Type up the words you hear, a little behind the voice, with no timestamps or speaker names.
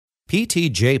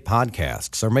PTJ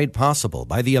podcasts are made possible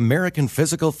by the American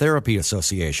Physical Therapy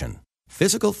Association.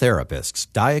 Physical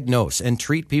therapists diagnose and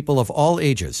treat people of all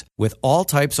ages with all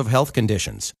types of health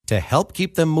conditions to help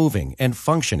keep them moving and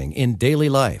functioning in daily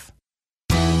life.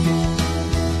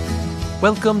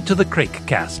 Welcome to the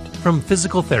CrakeCast from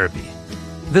Physical Therapy.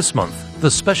 This month,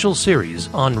 the special series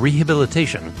on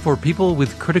rehabilitation for people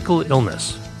with critical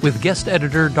illness, with guest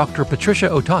editor Dr. Patricia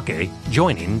Otake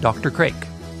joining Dr. Crake.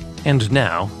 And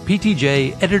now,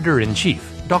 PTJ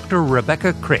Editor-in-Chief, Dr.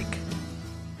 Rebecca Crake.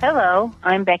 Hello,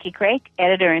 I'm Becky Crake,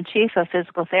 Editor-in-Chief of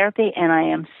Physical Therapy, and I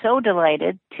am so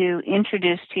delighted to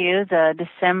introduce to you the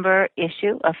December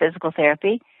issue of Physical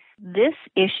Therapy. This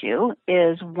issue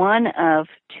is one of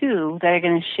two that are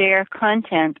going to share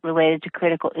content related to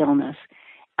critical illness.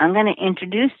 I'm going to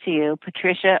introduce to you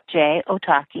Patricia J.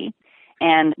 Otake,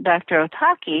 and Dr.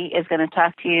 Otake is going to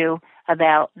talk to you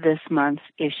about this month's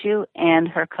issue and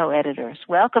her co-editors.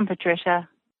 Welcome, Patricia.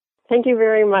 Thank you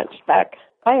very much, Beck.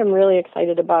 I am really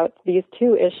excited about these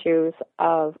two issues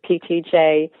of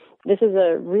PTJ. This is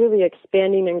a really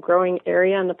expanding and growing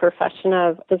area in the profession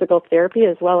of physical therapy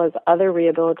as well as other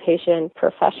rehabilitation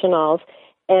professionals.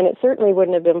 And it certainly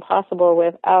wouldn't have been possible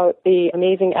without the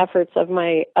amazing efforts of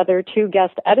my other two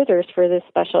guest editors for this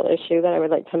special issue that I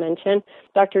would like to mention.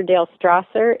 Dr. Dale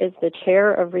Strasser is the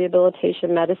chair of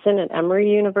rehabilitation medicine at Emory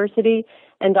University,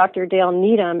 and Dr. Dale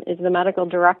Needham is the medical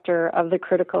director of the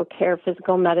critical care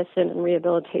physical medicine and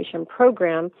rehabilitation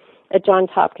program at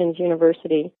Johns Hopkins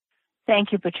University.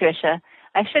 Thank you, Patricia.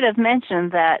 I should have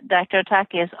mentioned that Dr.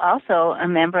 Otake is also a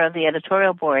member of the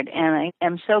editorial board, and I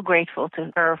am so grateful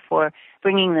to her for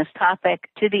bringing this topic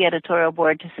to the editorial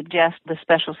board to suggest the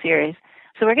special series.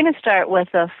 So we're going to start with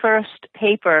the first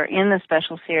paper in the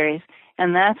special series,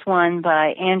 and that's one by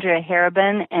Andrea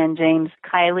Harabin and James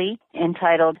Kiley,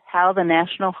 entitled How the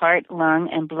National Heart, Lung,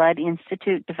 and Blood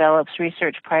Institute Develops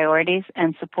Research Priorities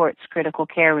and Supports Critical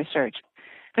Care Research.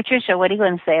 Patricia, what are you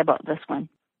going to say about this one?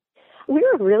 We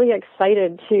were really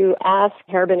excited to ask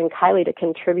Harabin and Kiley to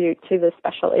contribute to this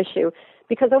special issue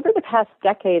because over the past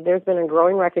decade, there's been a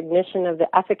growing recognition of the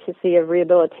efficacy of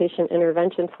rehabilitation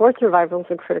interventions for survivors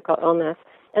of critical illness.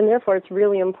 And therefore, it's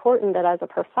really important that as a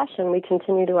profession, we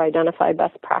continue to identify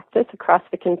best practice across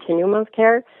the continuum of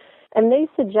care. And they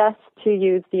suggest to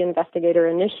use the Investigator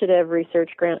Initiative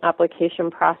Research Grant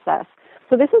Application process.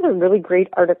 So this is a really great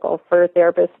article for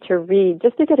therapists to read,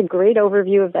 just to get a great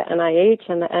overview of the NIH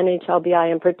and the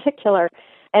NHLBI in particular,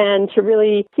 and to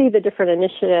really see the different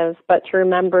initiatives, but to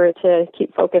remember to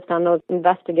keep focused on those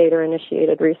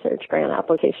investigator-initiated research grant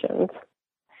applications.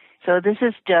 So this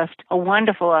is just a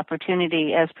wonderful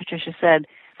opportunity, as Patricia said,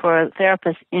 for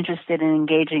therapists interested in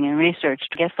engaging in research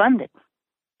to get funded.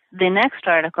 The next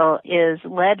article is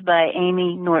led by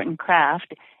Amy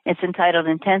Norton-Kraft. It's entitled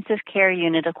Intensive Care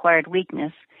Unit Acquired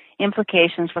Weakness,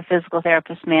 Implications for Physical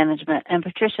Therapist Management. And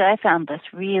Patricia, I found this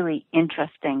really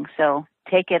interesting, so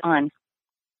take it on.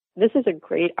 This is a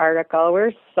great article.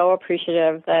 We're so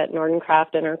appreciative that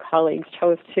Norton-Kraft and her colleagues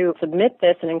chose to submit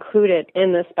this and include it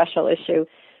in this special issue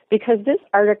because this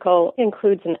article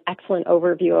includes an excellent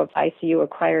overview of ICU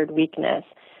acquired weakness.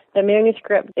 The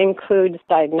manuscript includes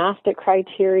diagnostic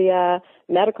criteria,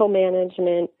 medical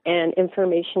management, and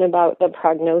information about the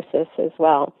prognosis as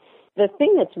well. The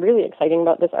thing that's really exciting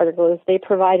about this article is they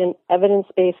provide an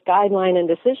evidence-based guideline and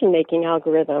decision-making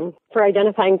algorithm for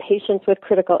identifying patients with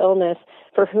critical illness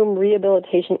for whom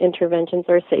rehabilitation interventions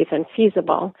are safe and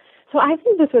feasible. So I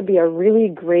think this would be a really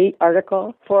great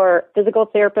article for physical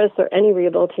therapists or any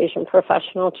rehabilitation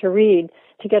professional to read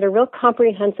to get a real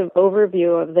comprehensive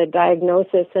overview of the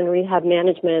diagnosis and rehab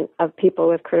management of people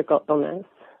with critical illness.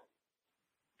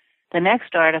 The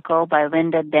next article by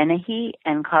Linda Dennehy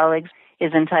and colleagues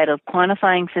is entitled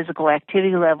Quantifying Physical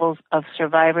Activity Levels of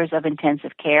Survivors of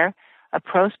Intensive Care, a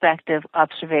Prospective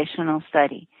Observational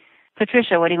Study.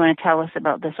 Patricia, what do you want to tell us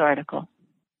about this article?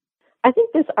 I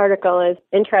think this article is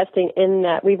interesting in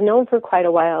that we've known for quite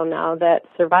a while now that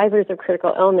survivors of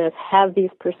critical illness have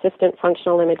these persistent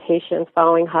functional limitations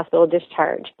following hospital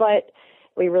discharge, but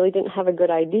we really didn't have a good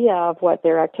idea of what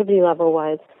their activity level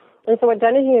was. And so what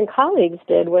Dennehy and colleagues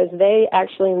did was they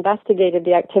actually investigated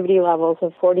the activity levels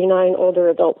of 49 older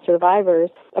adult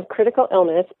survivors of critical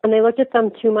illness, and they looked at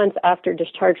them 2 months after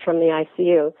discharge from the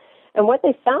ICU. And what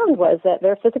they found was that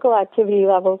their physical activity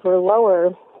levels were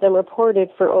lower than reported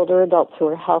for older adults who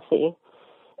were healthy.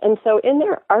 And so in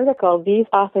their article, these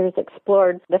authors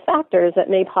explored the factors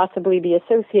that may possibly be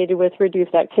associated with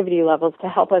reduced activity levels to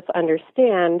help us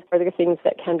understand what are the things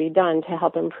that can be done to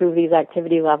help improve these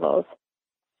activity levels.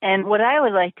 And what I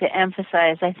would like to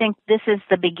emphasize, I think this is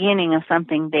the beginning of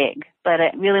something big, but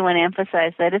I really want to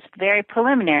emphasize that it's very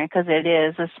preliminary because it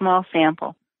is a small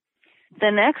sample. The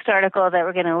next article that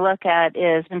we're going to look at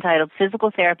is entitled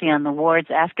Physical Therapy on the Wards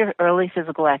After Early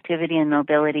Physical Activity and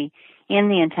Mobility in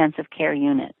the Intensive Care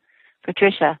Unit.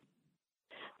 Patricia.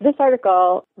 This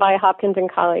article by Hopkins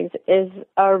and colleagues is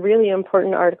a really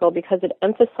important article because it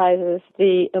emphasizes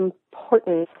the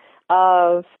importance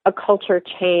of a culture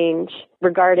change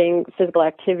regarding physical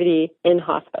activity in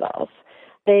hospitals.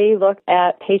 They looked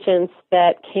at patients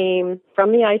that came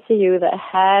from the ICU that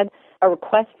had a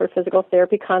request for physical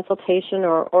therapy consultation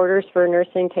or orders for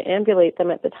nursing to ambulate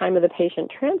them at the time of the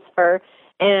patient transfer.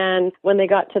 And when they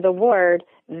got to the ward,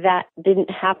 that didn't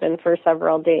happen for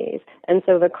several days. And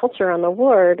so the culture on the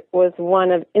ward was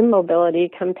one of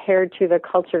immobility compared to the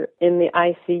culture in the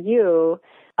ICU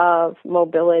of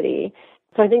mobility.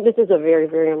 So I think this is a very,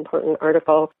 very important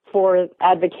article for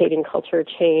advocating culture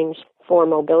change for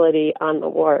mobility on the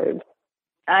ward.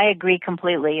 I agree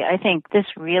completely. I think this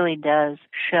really does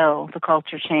show the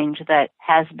culture change that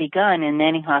has begun in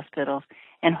many hospitals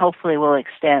and hopefully will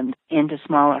extend into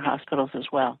smaller hospitals as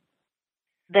well.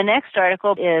 The next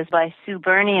article is by Sue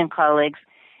Burney and colleagues,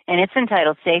 and it's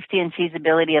entitled Safety and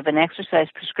Feasibility of an Exercise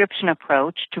Prescription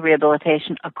Approach to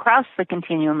Rehabilitation Across the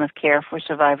Continuum of Care for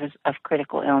Survivors of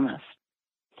Critical Illness.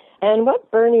 And what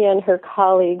Burney and her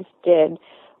colleagues did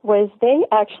was they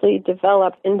actually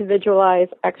developed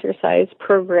individualized exercise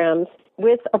programs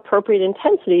with appropriate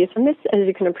intensities. And this, as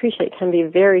you can appreciate, can be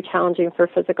very challenging for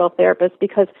physical therapists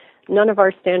because none of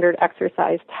our standard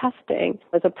exercise testing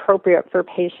is appropriate for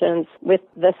patients with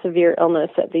the severe illness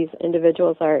that these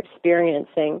individuals are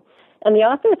experiencing. And the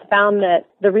authors found that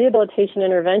the rehabilitation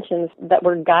interventions that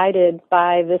were guided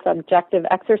by this objective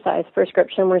exercise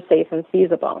prescription were safe and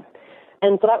feasible.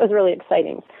 And so that was really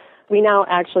exciting. We now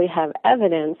actually have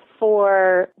evidence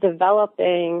for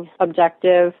developing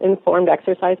objective, informed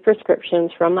exercise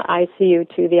prescriptions from the ICU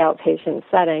to the outpatient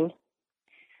setting.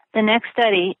 The next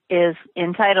study is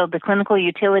entitled The Clinical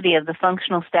Utility of the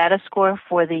Functional Status Score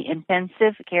for the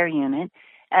Intensive Care Unit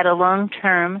at a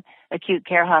Long-Term Acute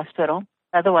Care Hospital,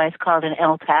 otherwise called an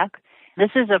LTAC.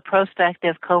 This is a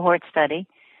prospective cohort study.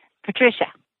 Patricia.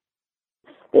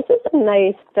 This is a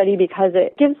nice study because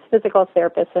it gives physical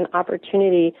therapists an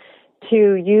opportunity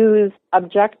to use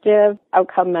objective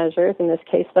outcome measures, in this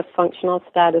case the functional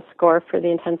status score for the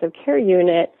intensive care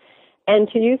unit, and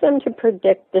to use them to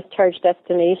predict discharge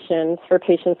destinations for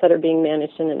patients that are being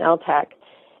managed in an LTAC.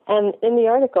 And in the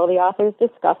article, the authors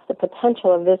discuss the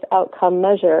potential of this outcome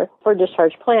measure for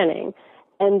discharge planning.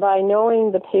 And by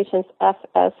knowing the patient's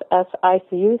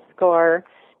FSS-ICU score,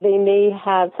 they may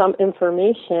have some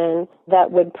information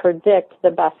that would predict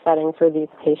the best setting for these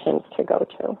patients to go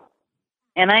to.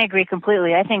 And I agree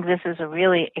completely. I think this is a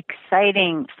really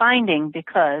exciting finding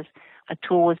because a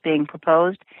tool was being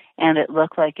proposed and it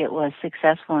looked like it was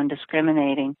successful in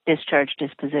discriminating discharge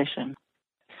disposition.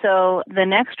 So the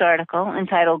next article,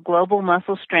 entitled Global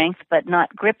Muscle Strength but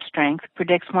Not Grip Strength,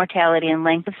 Predicts Mortality and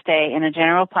Length of Stay in a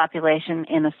General Population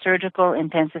in a Surgical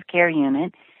Intensive Care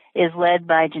Unit, is led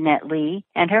by Jeanette Lee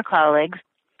and her colleagues.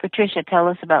 Patricia, tell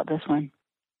us about this one.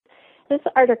 This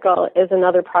article is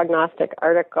another prognostic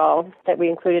article that we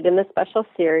included in this special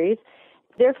series.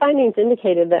 Their findings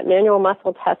indicated that manual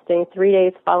muscle testing 3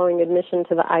 days following admission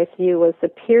to the ICU was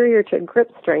superior to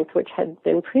grip strength, which had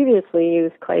been previously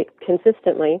used quite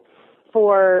consistently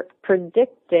for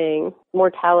predicting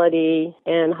mortality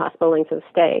and hospital length of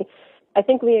stay. I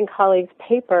think Lee and colleagues'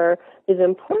 paper is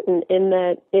important in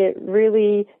that it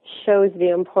really shows the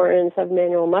importance of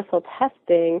manual muscle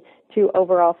testing to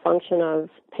overall function of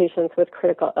patients with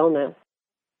critical illness.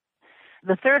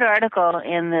 The third article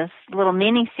in this little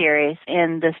mini-series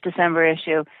in this December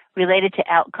issue related to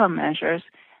outcome measures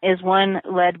is one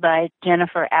led by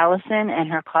Jennifer Allison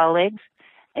and her colleagues,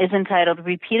 is entitled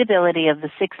Repeatability of the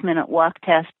 6-Minute Walk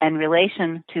Test and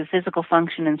Relation to Physical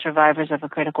Function in Survivors of a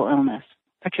Critical Illness.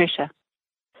 Patricia.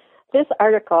 This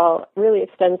article really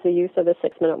extends the use of the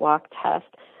 6-minute walk test.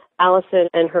 Allison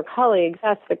and her colleagues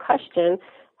asked the question,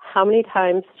 how many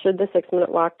times should the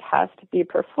 6-minute walk test be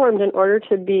performed in order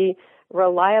to be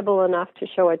reliable enough to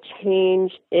show a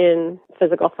change in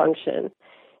physical function?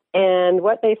 And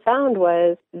what they found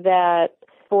was that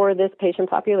for this patient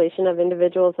population of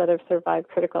individuals that have survived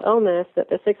critical illness, that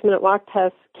the 6-minute walk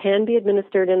test can be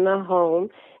administered in the home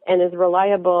and is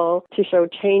reliable to show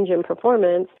change in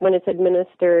performance when it's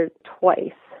administered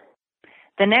twice.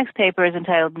 The next paper is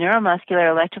entitled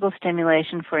Neuromuscular Electrical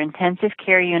Stimulation for Intensive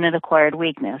Care Unit Acquired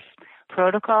Weakness,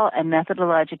 Protocol and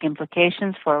Methodologic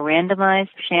Implications for a Randomized,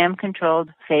 Sham-Controlled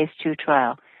Phase 2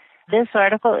 Trial. This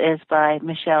article is by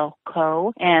Michelle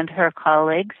Coe and her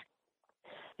colleagues.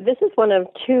 This is one of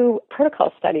two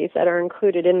protocol studies that are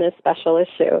included in this special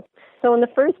issue. So in the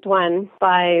first one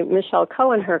by Michelle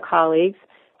Coe and her colleagues,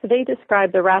 they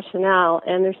describe the rationale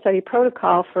and their study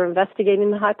protocol for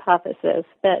investigating the hypothesis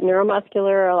that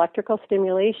neuromuscular or electrical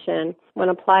stimulation, when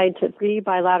applied to 3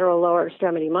 bilateral lower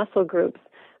extremity muscle groups,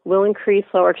 will increase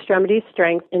lower extremity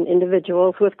strength in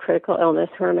individuals with critical illness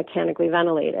who are mechanically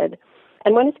ventilated.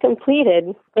 And when it's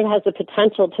completed, it has the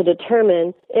potential to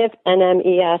determine if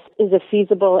NMES is a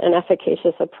feasible and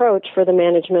efficacious approach for the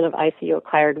management of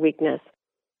ICU-acquired weakness.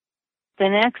 The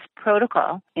next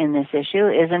protocol in this issue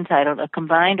is entitled A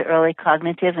Combined Early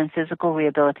Cognitive and Physical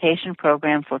Rehabilitation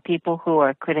Program for People Who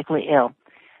Are Critically Ill,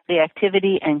 the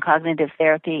Activity and Cognitive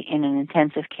Therapy in an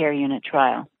Intensive Care Unit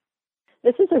Trial.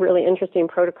 This is a really interesting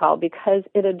protocol because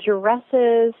it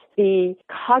addresses the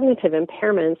cognitive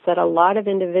impairments that a lot of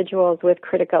individuals with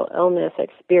critical illness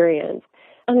experience.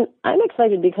 And I'm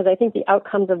excited because I think the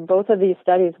outcomes of both of these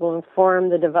studies will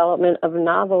inform the development of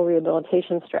novel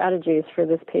rehabilitation strategies for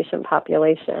this patient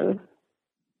population.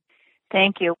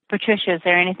 Thank you. Patricia, is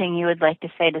there anything you would like to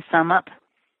say to sum up?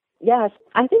 Yes,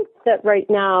 I think that right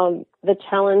now the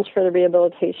challenge for the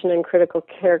rehabilitation and critical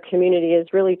care community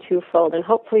is really twofold, and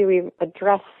hopefully we've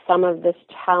addressed some of this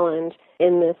challenge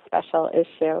in this special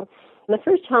issue. And the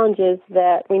first challenge is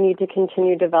that we need to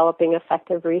continue developing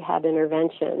effective rehab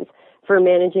interventions for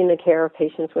managing the care of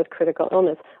patients with critical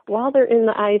illness while they're in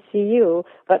the ICU,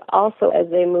 but also as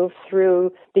they move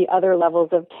through the other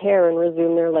levels of care and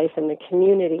resume their life in the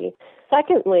community.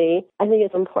 Secondly, I think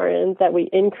it's important that we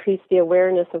increase the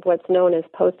awareness of what's known as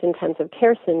post-intensive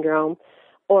care syndrome,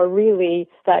 or really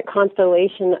that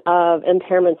constellation of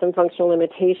impairments and functional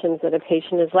limitations that a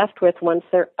patient is left with once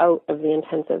they're out of the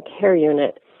intensive care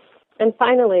unit. And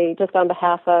finally, just on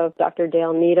behalf of Dr.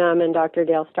 Dale Needham and Dr.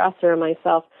 Dale Strasser and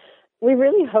myself, we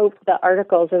really hope the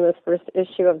articles in this first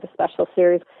issue of the special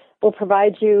series will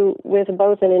provide you with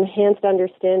both an enhanced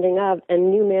understanding of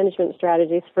and new management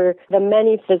strategies for the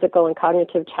many physical and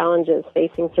cognitive challenges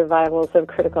facing survivors of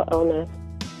critical illness.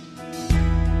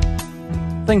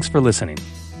 Thanks for listening.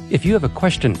 If you have a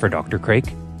question for Dr.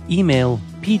 Craik, email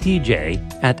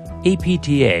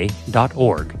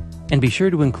ptj@apta.org and be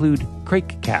sure to include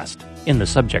CraikCast in the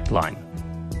subject line.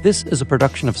 This is a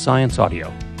production of Science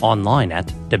Audio, online at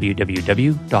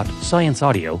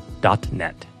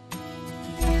www.scienceaudio.net.